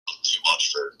much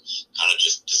for kind of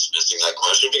just dismissing that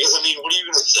question. Because, I mean, what are you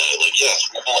going to say? Like, yes,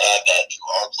 we will add that to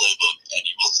our playbook, and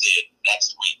you will see it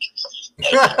next week. Like,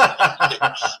 you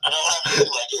know what I mean?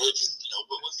 Like, it just,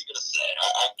 what was he going to say?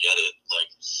 I get it.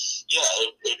 Like, yeah,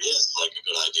 it is, like, a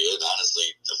good idea. And honestly,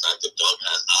 the fact that Doug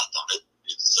has not done it,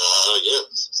 it's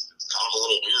kind of a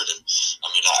little weird. And, I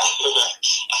mean, I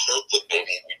hope that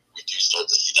maybe we do start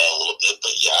to see that a little bit.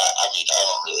 But, yeah, I mean, I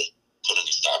don't really put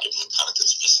any stock in kind of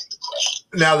dismissing the question.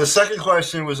 Now, the second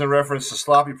question was in reference to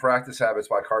sloppy practice habits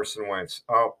by Carson Wentz.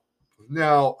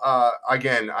 Now,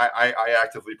 again, I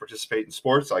actively participate in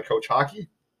sports. I coach hockey.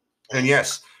 And,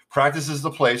 yes, practice is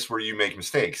the place where you make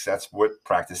mistakes. That's what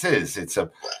practice is. It's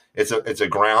a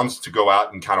grounds to go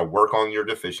out and kind of work on your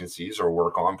deficiencies or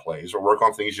work on plays or work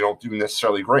on things you don't do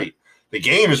necessarily great. The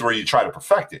game is where you try to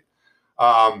perfect it.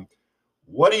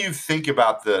 What do you think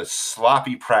about the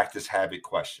sloppy practice habit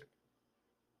question?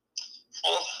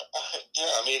 Well,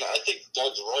 yeah, I mean, I think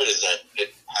Doug's right is that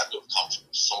it had to have come from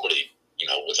somebody,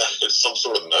 with some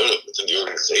sort of motive within the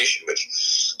organization, which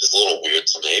is a little weird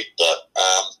to me. But,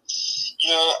 I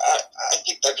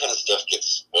think that kind of stuff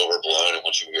gets overblown, and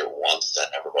once you hear it once, then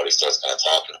everybody starts kind of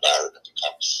talking about it. It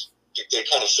becomes, they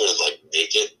kind of sort of like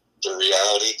make it the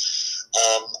reality.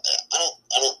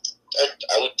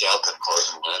 I would doubt that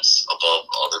Carson Wentz, above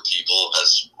other people,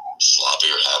 has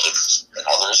sloppier habits than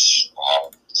others. I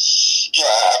mean, I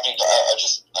don't know.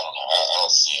 I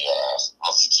don't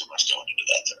see too much going into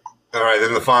that there. All right,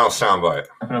 then the final soundbite.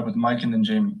 Wrap it up with Mike and then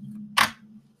Jamie.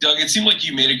 Doug, it seemed like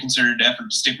you made a concerted effort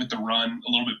to stick with the run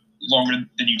a little bit longer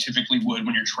than you typically would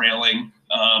when you're trailing.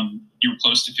 You were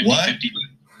close to 50-50.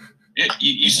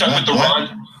 You stuck with the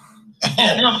run.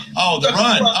 The run.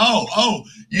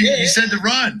 You said the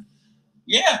run.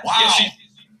 Yeah. Wow. Yeah,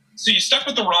 so you stuck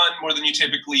with the run more than you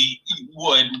typically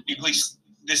would, at least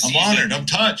this season. I'm honored. I'm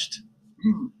touched.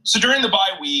 So during the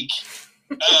bye week,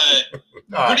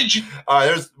 what did you – All right,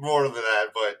 there's more than that,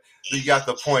 but you got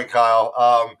the point, Kyle.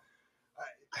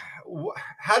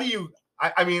 How do you –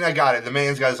 I mean, I got it. The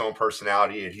man's got his own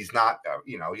personality, and he's not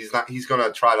he's going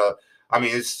to try to – I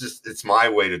mean, it's my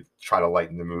way to try to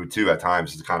lighten the mood, too, at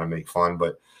times, to kind of make fun.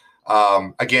 But,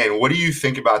 again, what do you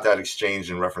think about that exchange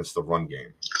in reference to the run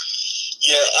game?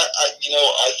 Yeah,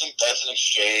 I think that's an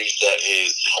exchange that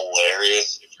is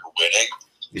hilarious if you're winning.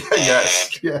 Yes.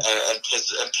 And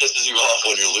pisses you off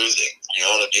when you're losing. You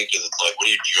know what I mean? Because it's like, what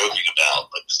are you joking about?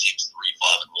 Like, this team's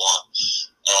 3-5-1.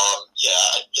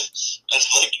 It's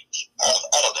like, I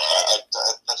don't know.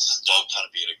 That's just Doug kind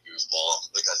of being a goofball.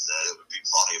 Like I said, it would be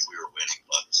funny if we were winning,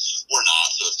 but we're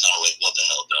not. So it's kind of like, what the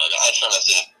hell, Doug? I try not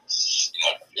to, hate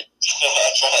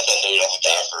on the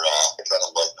guy for trying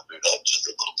to lighten the mood up just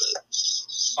a little bit.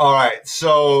 All right.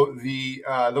 So the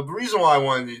reason why I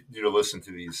wanted you to listen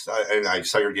to these, and I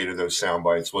segregated those sound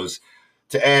bites, was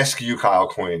to ask you, Kyle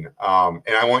Quinn,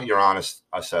 and I want your honest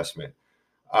assessment.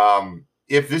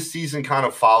 If this season kind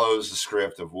of follows the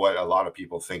script of what a lot of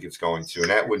people think it's going to, and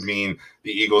that would mean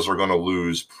the Eagles are going to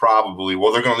lose probably,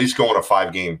 well, they're going to at least go on a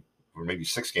 5-game or maybe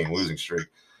 6-game losing streak.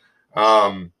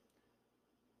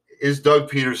 Is Doug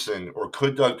Peterson, or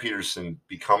could Doug Peterson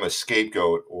become a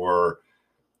scapegoat, or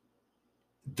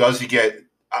does he get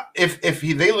if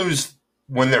they lose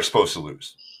when they're supposed to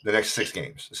lose the next 6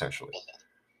 games, essentially?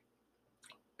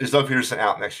 Is Doug Peterson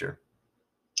out next year?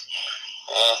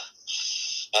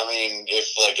 I mean,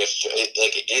 is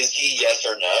he yes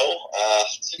or no?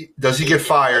 Does he get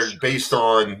fired based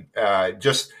on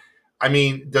does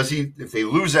he, if they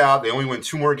lose out, they only win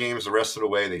 2 more games the rest of the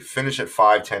way, they finish at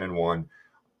 5-10-1,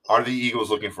 are the Eagles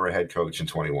looking for a head coach in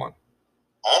 21?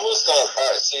 I was going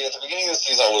to see, at the beginning of the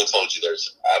season, I would have told you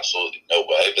there's absolutely no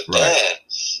way. But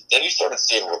then you started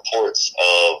seeing reports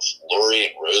of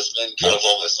Lurie and Roseman kind of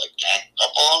almost like ganging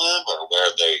up on him, or where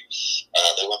they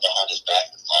went behind his back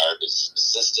and fired his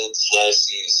assistants last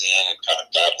season and kind of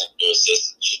got him to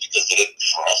assistants just because they didn't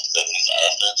trust that his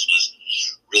offense was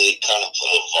really kind of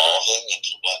evolving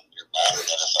into what your modern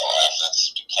NFL offense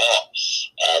has become.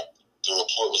 The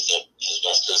report was that his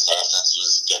West Coast offense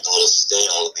was getting a little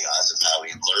stale in the eyes of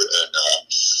Howie and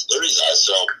Lurie's eyes.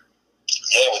 So,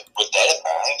 with that in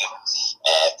mind,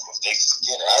 if they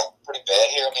get out pretty bad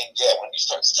here, I mean, when you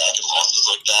start stacking losses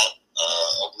like that,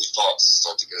 ugly thoughts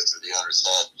start to go through the owner's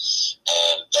head,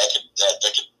 and that could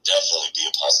definitely be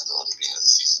a possibility at the end of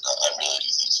the season. I really do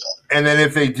think so. And then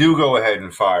if they do go ahead and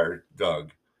fire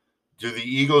Doug, do the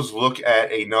Eagles look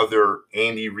at another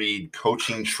Andy Reid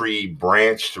coaching tree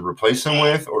branch to replace him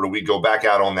with, or do we go back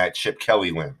out on that Chip Kelly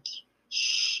limb?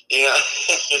 Yeah,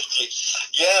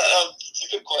 it's a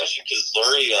good question because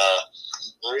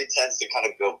Lurie tends to kind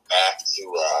of go back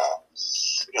to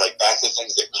back to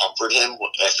things that comfort him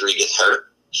after he gets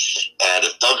hurt. And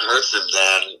if Doug hurts him,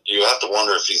 then you have to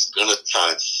wonder if he's going to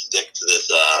try and stick to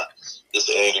this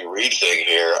Andy Reid thing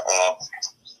here.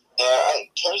 In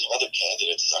terms of other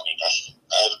candidates, I mean, I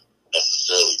haven't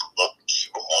necessarily looked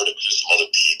too hard at some other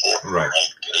people. Right.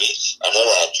 I know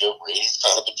Joe Brady's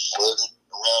kind of been floated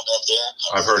around out there.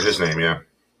 I've heard his name, yeah.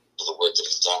 The work that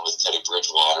he's done with Teddy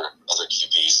Bridgewater, other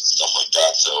QBs and stuff like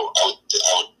that. So I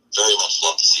would very much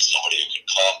love to see somebody who can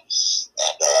come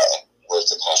and work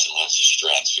the Carson Wentz's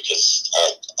strengths, because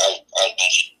I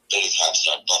mentioned many times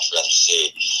that I'd much rather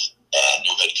see a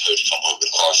new head coach come work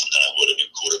with Carson than I would a new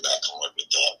quarterback come work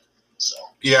with Doug. So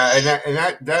yeah, and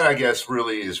that I guess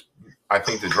really is, I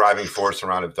think, the driving force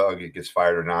around if Doug gets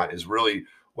fired or not is really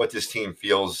what this team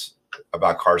feels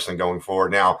about Carson going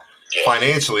forward. Now,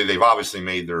 financially, they've obviously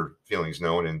made their feelings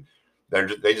known, and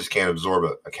they just can't absorb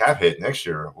a cap hit next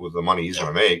year with the money he's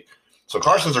going to make. So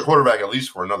Carson's their quarterback at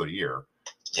least for another year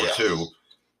or two.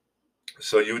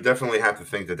 So you would definitely have to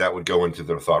think that would go into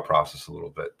their thought process a little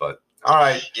bit. But all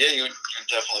right. Yeah, you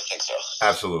definitely think so.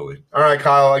 Absolutely. All right,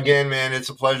 Kyle, again, man, it's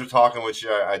a pleasure talking with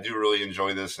you. I do really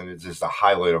enjoy this, and it's just a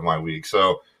highlight of my week.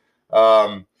 So,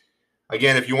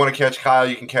 again, if you want to catch Kyle,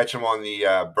 you can catch him on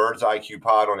the Birds IQ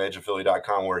Pod on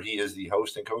edgeofphilly.com, where he is the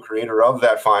host and co-creator of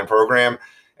that fine program,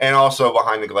 and also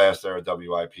behind the glass there at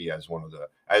WIP as one of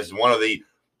the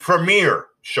premier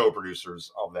show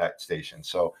producers of that station.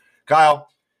 So, Kyle,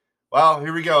 well,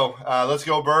 here we go. Let's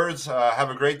go, Birds.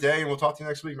 Have a great day, and we'll talk to you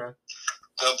next week, man.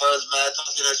 Go Birds, man.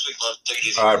 Talk to you next week, bud. Take it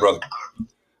easy. All right, brother.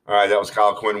 All right, that was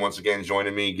Kyle Quinn once again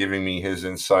joining me, giving me his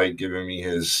insight, giving me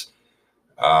his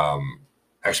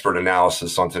expert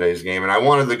analysis on today's game. And I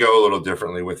wanted to go a little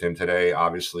differently with him today,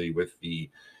 obviously, with the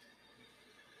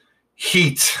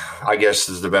heat, I guess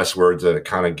is the best word to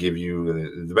kind of give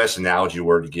you, the best analogy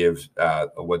word to give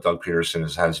what Doug Peterson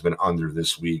has been under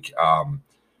this week.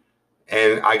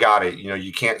 And I got it.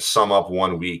 You can't sum up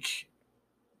 1 week,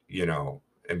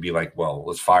 and be like, well,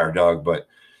 let's fire Doug. But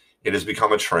it has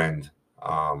become a trend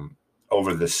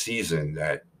over the season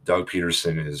that Doug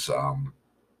Peterson is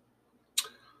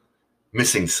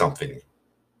missing something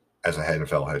as a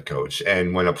NFL head coach.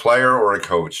 And when a player or a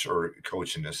coach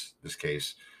in this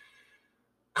case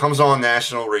comes on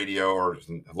national radio or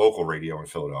local radio in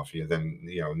Philadelphia, then,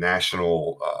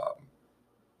 national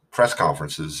press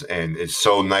conferences, and it's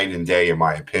so night and day, in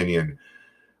my opinion,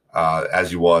 as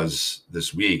he was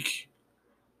this week,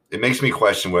 it makes me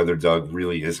question whether Doug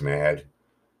really is mad.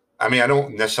 I mean, I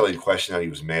don't necessarily question that he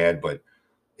was mad, but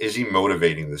is he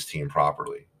motivating this team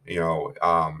properly?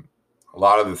 A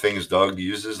lot of the things Doug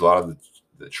uses, a lot of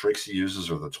the tricks he uses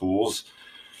or the tools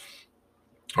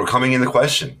are coming into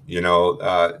question.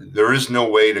 There is no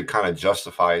way to kind of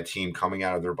justify a team coming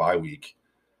out of their bye week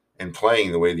and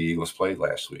playing the way the Eagles played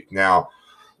last week. Now,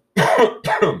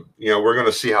 we're going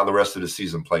to see how the rest of the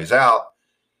season plays out,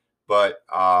 but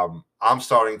I'm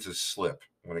starting to slip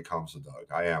when it comes to Doug.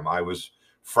 I am. I was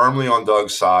firmly on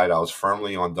Doug's side. I was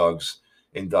firmly on Doug's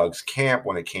camp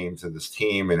when it came to this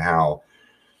team and how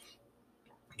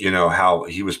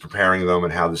he was preparing them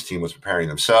and how this team was preparing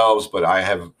themselves. But I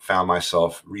have found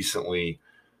myself recently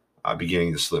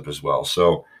beginning to slip as well.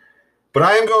 So, but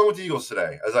I am going with the Eagles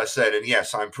today, as I said. And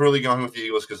yes, I'm purely going with the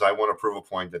Eagles because I want to prove a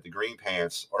point that the green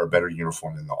pants are a better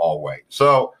uniform than the all white.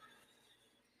 So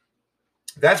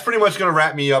that's pretty much going to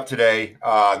wrap me up today.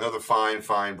 Another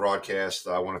fine broadcast.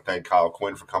 I want to thank Kyle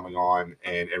Quinn for coming on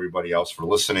and everybody else for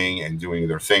listening and doing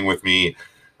their thing with me.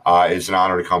 It's an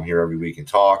honor to come here every week and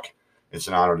talk. It's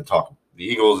an honor to talk the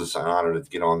Eagles. It's an honor to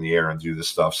get on the air and do this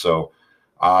stuff. So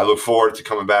I look forward to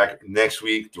coming back next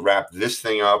week to wrap this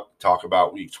thing up, talk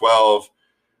about week 12.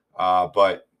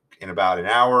 But in about an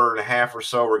hour and a half or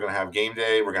so, we're going to have game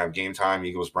day. We're going to have game time,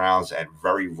 Eagles-Browns at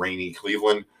very rainy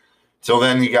Cleveland. Till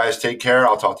then, you guys take care.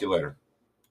 I'll talk to you later.